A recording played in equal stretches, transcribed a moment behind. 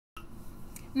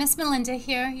Miss Melinda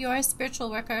here, your spiritual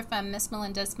worker from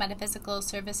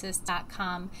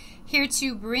MissMelindasMetaphysicalServices.com, here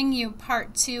to bring you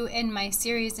part 2 in my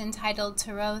series entitled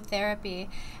Tarot Therapy.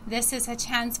 This is a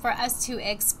chance for us to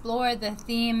explore the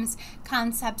themes,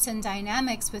 concepts, and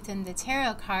dynamics within the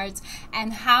tarot cards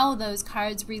and how those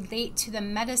cards relate to the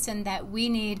medicine that we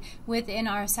need within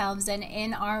ourselves and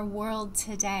in our world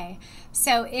today.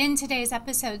 So in today's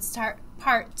episode,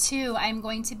 Part 2, I'm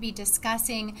going to be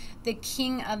discussing the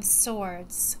King of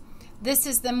Swords. This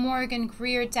is the Morgan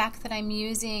Greer deck that I'm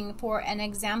using for an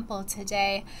example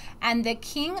today. And the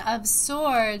King of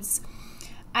Swords,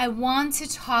 I want to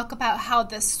talk about how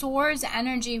the swords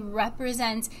energy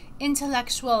represents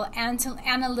intellectual,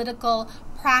 analytical,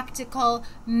 practical,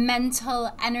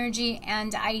 mental energy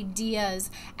and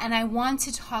ideas. And I want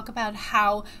to talk about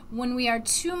how when we are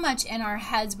too much in our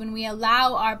heads, when we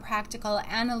allow our practical,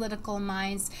 analytical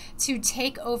minds to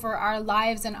take over our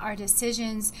lives and our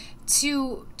decisions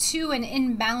to an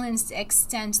imbalanced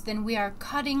extent, then we are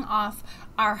cutting off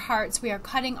our hearts, we are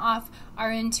cutting off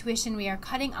our intuition, we are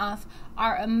cutting off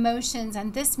our emotions,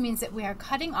 and this means that we are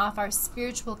cutting off our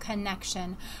spiritual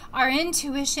connection. Our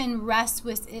intuition rests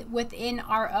within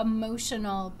our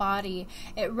emotional body.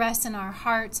 It rests in our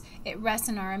heart, it rests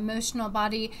in our emotional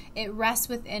body, it rests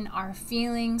within our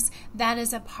feelings. That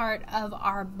is a part of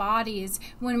our bodies.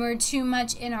 When we're too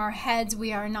much in our heads,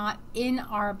 we are not in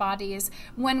our bodies.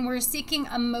 When we're seeking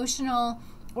emotional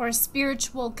or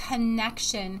spiritual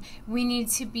connection, we need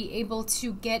to be able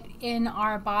to get in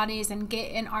our bodies and get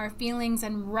in our feelings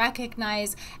and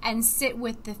recognize and sit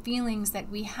with the feelings that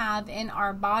we have in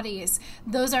our bodies.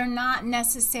 Those are not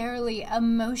necessarily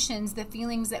emotions. The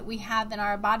feelings that we have in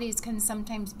our bodies can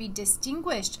sometimes be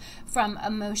distinguished from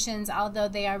emotions, although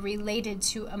they are related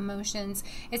to emotions.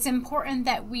 It's important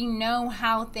that we know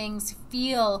how things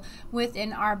feel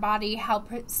within our body, how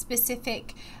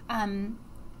specific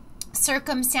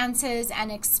circumstances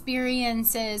and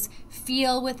experiences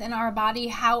feel within our body,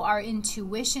 how our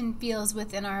intuition feels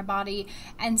within our body,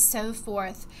 and so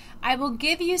forth. I will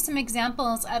give you some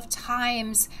examples of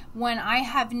times when I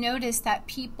have noticed that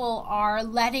people are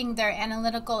letting their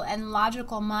analytical and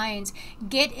logical minds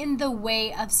get in the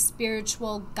way of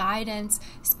spiritual guidance,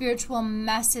 spiritual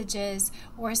messages,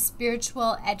 or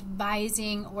spiritual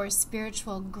advising or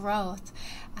spiritual growth.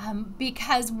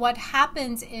 Because what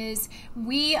happens is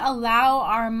we allow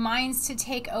our minds to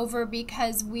take over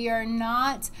because we are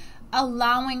not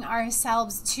allowing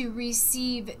ourselves to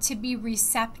receive, to be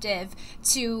receptive,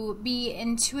 to be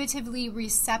intuitively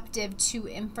receptive to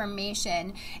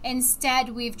information.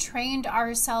 Instead, we've trained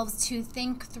ourselves to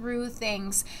think through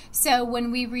things. So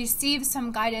when we receive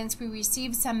some guidance, we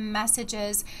receive some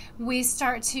messages, we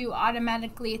start to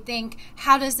automatically think,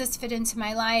 how does this fit into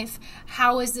my life?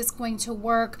 How is this going to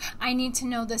work? I need to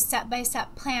know the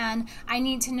step-by-step plan. I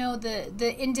need to know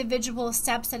the individual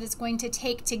steps that it's going to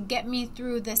take to get me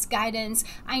through this guidance.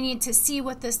 I need to see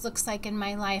what this looks like in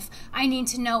my life. I need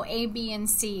to know A, B, and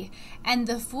C. And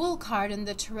the Fool card in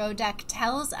the Tarot deck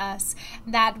tells us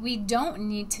that we don't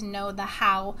need to know the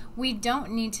how. We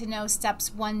don't need to know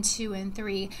steps 1, 2, and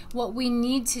 3. What we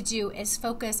need to do is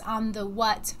focus on the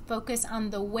what, focus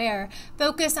on the where,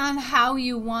 focus on how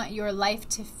you want your life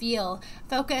to feel,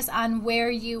 focus on where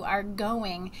you are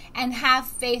going, and have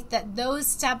faith that those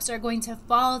steps are going to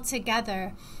fall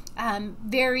together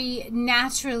very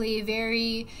naturally,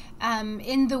 very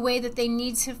in the way that they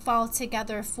need to fall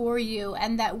together for you.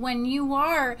 And that when you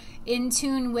are in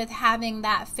tune with having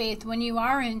that faith, when you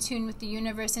are in tune with the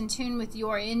universe, in tune with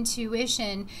your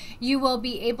intuition, you will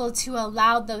be able to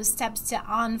allow those steps to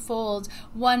unfold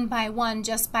one by one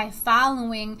just by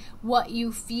following what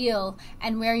you feel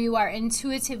and where you are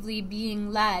intuitively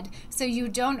being led. So you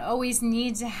don't always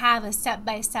need to have a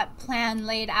step-by-step plan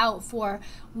laid out for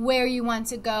where you want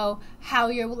to go, how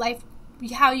you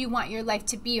want your life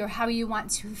to be, or how you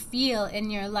want to feel in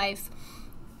your life.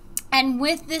 And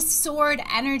with this sword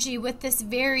energy, with this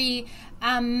very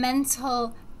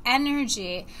mental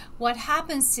energy, what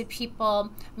happens to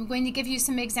people, I'm going to give you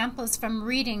some examples from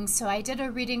readings. So I did a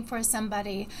reading for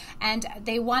somebody and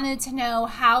they wanted to know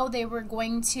how they were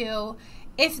going to,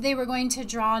 if they were going to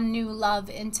draw new love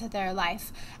into their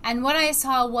life. And what I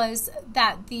saw was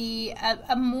that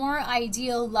a more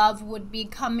ideal love would be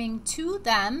coming to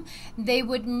them. They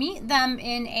would meet them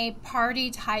in a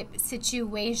party type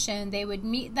situation. They would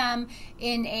meet them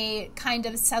in a kind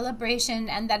of celebration,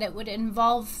 and that it would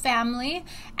involve family,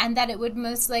 and that it would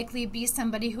most likely be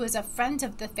somebody who is a friend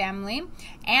of the family,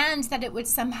 and that it would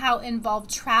somehow involve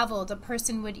travel. The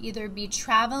person would either be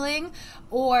traveling,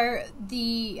 or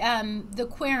the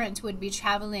querent would be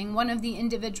traveling. One of the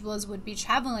individuals would be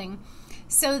traveling.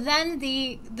 So then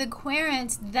the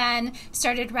querent then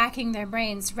started racking their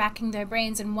brains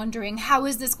and wondering, how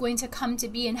is this going to come to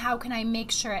be and how can I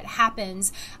make sure it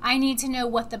happens? I need to know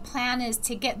what the plan is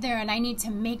to get there, and I need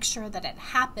to make sure that it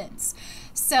happens.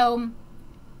 So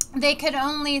they could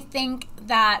only think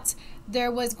that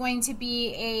there was going to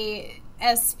be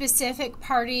a specific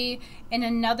party in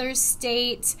another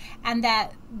state, and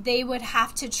that they would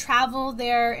have to travel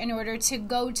there in order to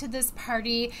go to this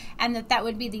party, and that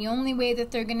would be the only way that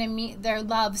they're going to meet their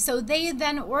love. So they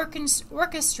then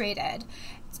orchestrated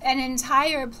an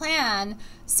entire plan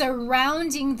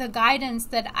surrounding the guidance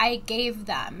that I gave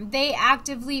them. They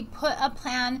actively put a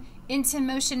plan into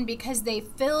motion because they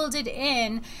filled it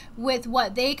in with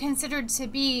what they considered to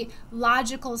be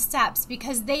logical steps,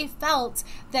 because they felt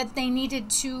that they needed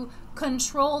to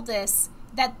control this,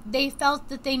 that they felt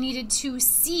that they needed to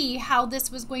see how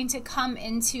this was going to come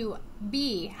into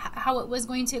be, how it was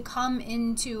going to come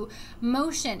into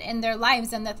motion in their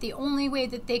lives, and that the only way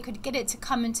that they could get it to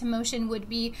come into motion would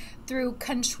be through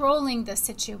controlling the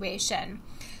situation.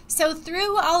 So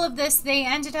through all of this, they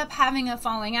ended up having a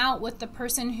falling out with the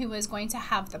person who was going to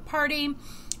have the party,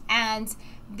 and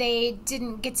they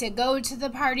didn't get to go to the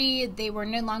party. They were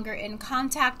no longer in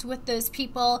contact with those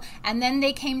people. And then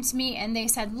they came to me and they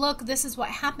said, look, this is what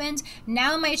happened.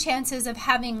 Now my chances of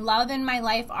having love in my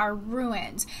life are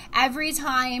ruined. Every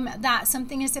time that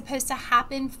something is supposed to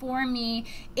happen for me,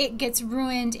 it gets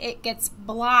ruined, it gets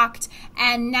blocked,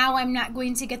 and now I'm not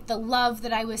going to get the love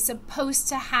that I was supposed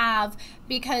to have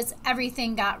because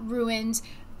everything got ruined,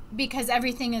 because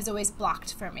everything is always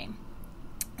blocked for me.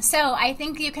 So I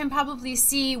think you can probably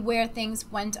see where things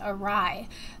went awry.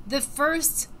 The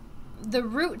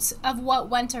root of what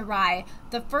went awry,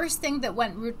 the first thing that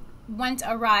went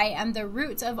awry, and the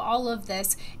root of all of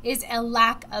this is a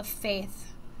lack of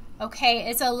faith. Okay,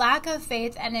 it's a lack of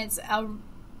faith, and it's a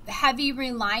heavy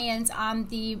reliance on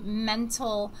the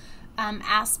mental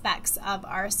aspects of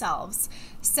ourselves.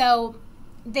 So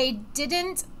they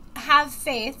didn't have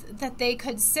faith that they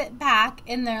could sit back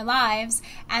in their lives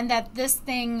and that this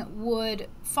thing would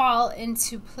fall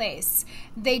into place.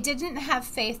 They didn't have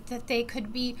faith that they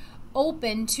could be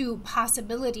open to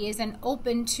possibilities and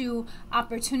open to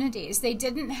opportunities. They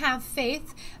didn't have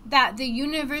faith that the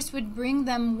universe would bring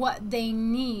them what they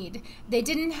need. They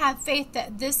didn't have faith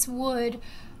that this would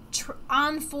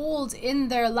unfold in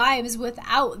their lives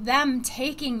without them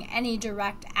taking any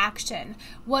direct action.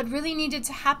 What really needed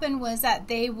to happen was that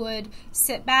they would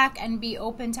sit back and be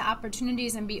open to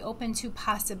opportunities and be open to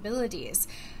possibilities.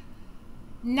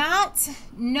 Not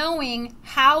knowing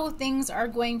how things are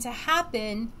going to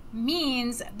happen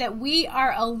means that we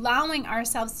are allowing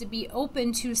ourselves to be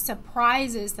open to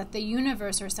surprises that the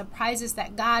universe, or surprises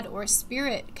that God or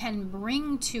Spirit can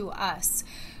bring to us.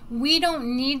 We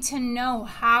don't need to know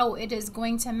how it is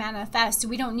going to manifest.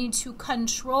 We don't need to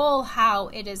control how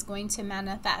it is going to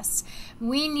manifest.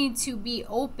 We need to be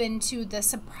open to the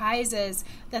surprises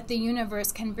that the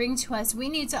universe can bring to us. We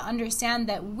need to understand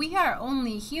that we are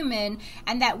only human,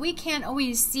 and that we can't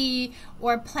always see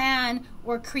or plan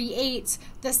or create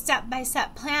the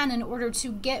step-by-step plan in order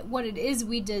to get what it is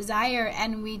we desire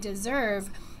and we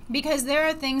deserve. Because there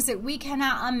are things that we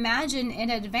cannot imagine in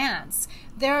advance.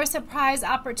 There are surprise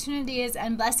opportunities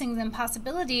and blessings and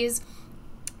possibilities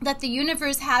that the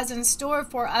universe has in store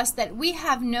for us that we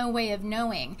have no way of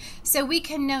knowing. So we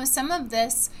can know some of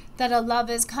this, that a love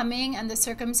is coming and the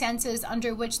circumstances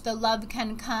under which the love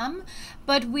can come,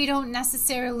 but we don't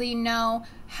necessarily know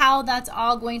how that's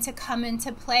all going to come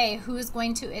into play, who's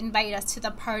going to invite us to the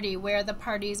party, where the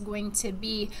party is going to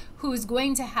be, who's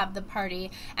going to have the party.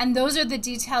 And those are the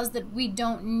details that we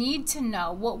don't need to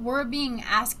know. What we're being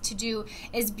asked to do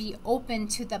is be open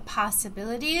to the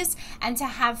possibilities and to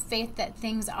have faith that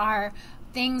things are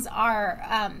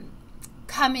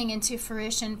coming into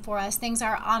fruition for us. Things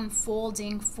are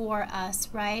unfolding for us,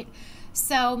 right?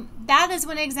 So that is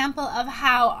one example of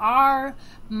how our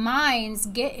minds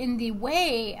get in the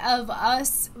way of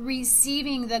us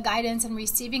receiving the guidance and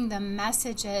receiving the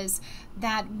messages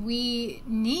that we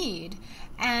need,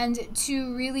 and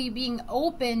to really being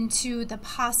open to the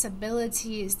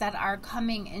possibilities that are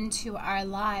coming into our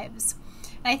lives.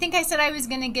 I think I said I was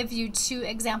going to give you 2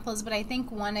 examples, but I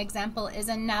think 1 example is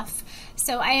enough.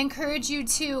 So I encourage you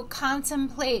to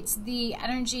contemplate the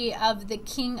energy of the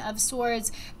King of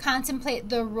Swords. Contemplate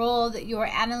the role that your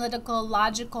analytical,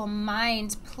 logical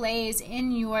mind plays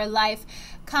in your life.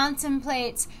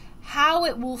 Contemplate how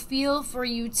it will feel for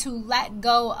you to let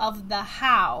go of the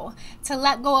how,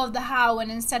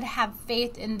 and instead have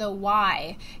faith in the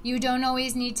why. You don't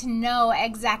always need to know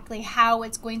exactly how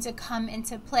it's going to come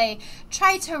into play.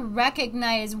 Try to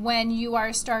recognize when you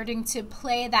are starting to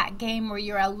play that game where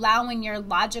you're allowing your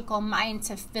logical mind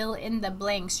to fill in the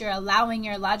blanks. You're allowing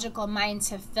your logical mind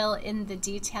to fill in the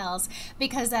details,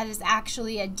 because that is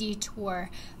actually a detour.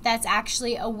 That's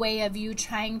actually a way of you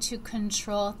trying to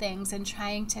control things and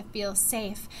trying to feel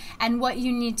safe. And what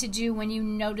you need to do when you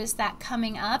notice that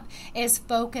coming up is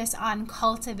focus on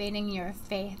cultivating your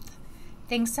faith.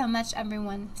 Thanks so much,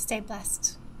 everyone. Stay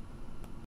blessed.